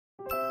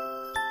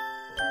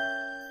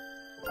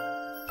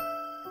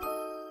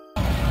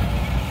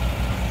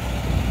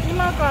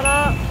今か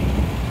ら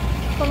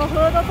このフ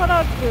ードト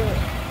ラック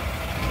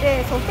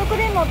でソフトク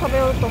リームを食べ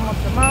ようと思っ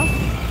てます。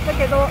だ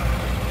けど向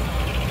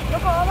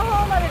こうの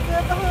方までずっ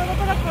とフード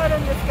トラックある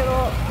んですけど、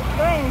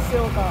どれにし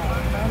ようか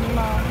悩み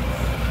ます。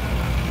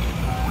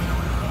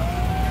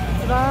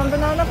一番無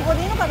難なここ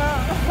でいいのかな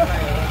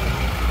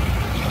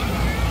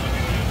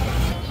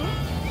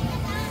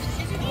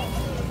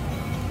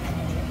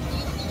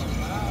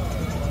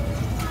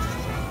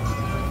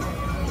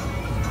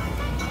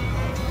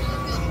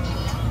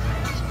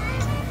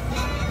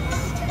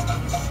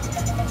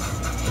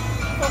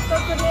ソフト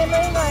クリーム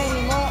以外に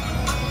も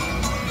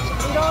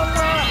いろんな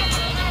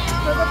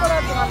フードトラ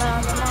ックが並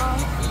んでま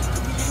す。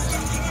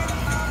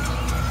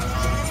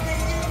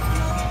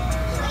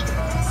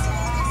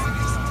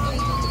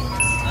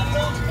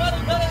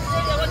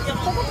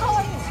ここか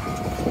わいい。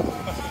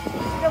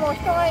でも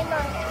人がいない。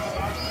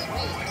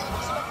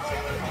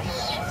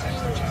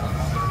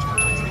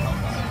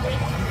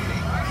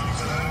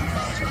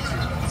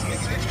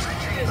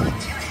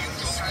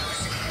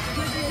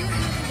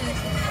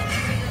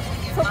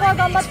そこは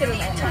頑張ってるね。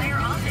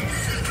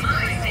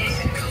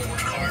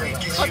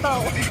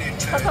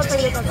旗と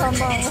いうか看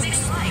板を。い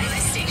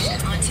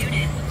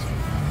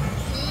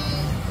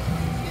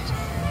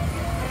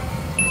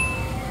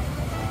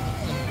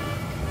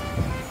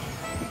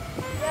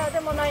やで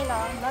もない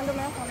な。何で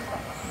も屋さんか。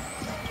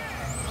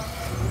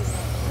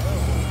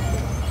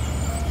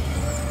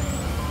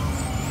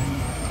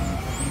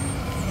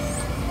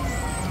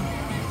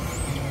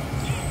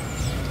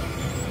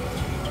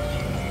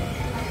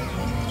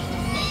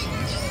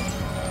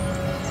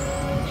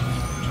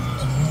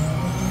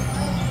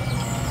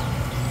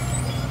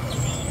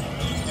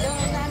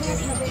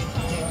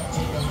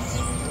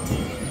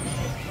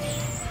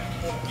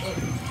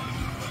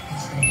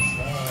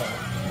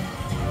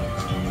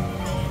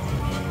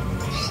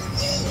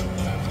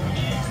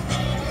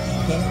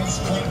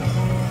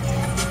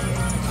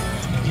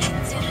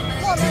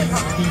もうないか。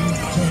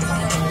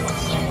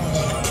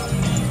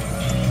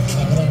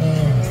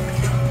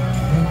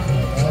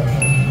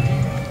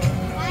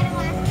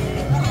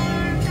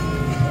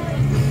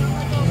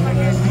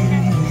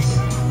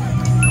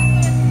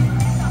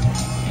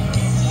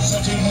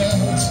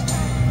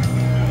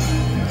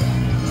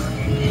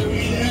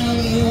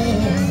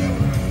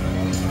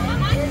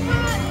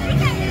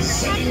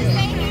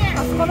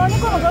あそこの2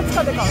個のどっち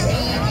かで買う。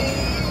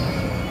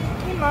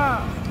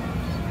今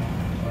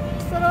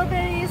ストロベ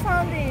リー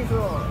サンディーズ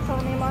を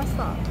頼みまし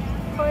た。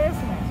これですね。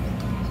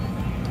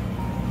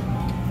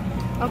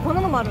あ、こん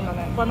なのもあるんだ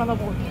ね。バナナ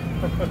ボール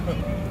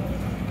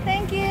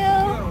Thank you。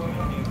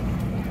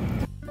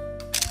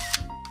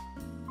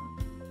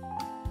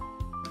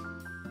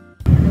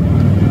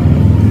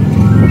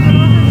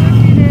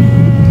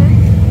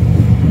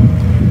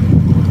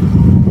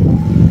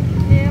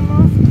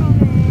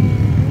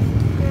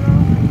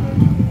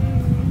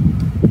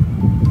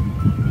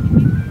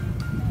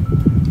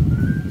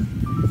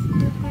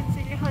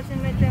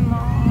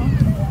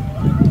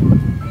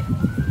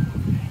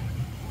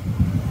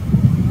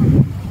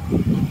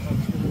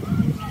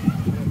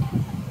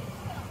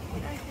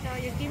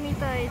雪み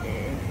たい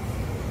です。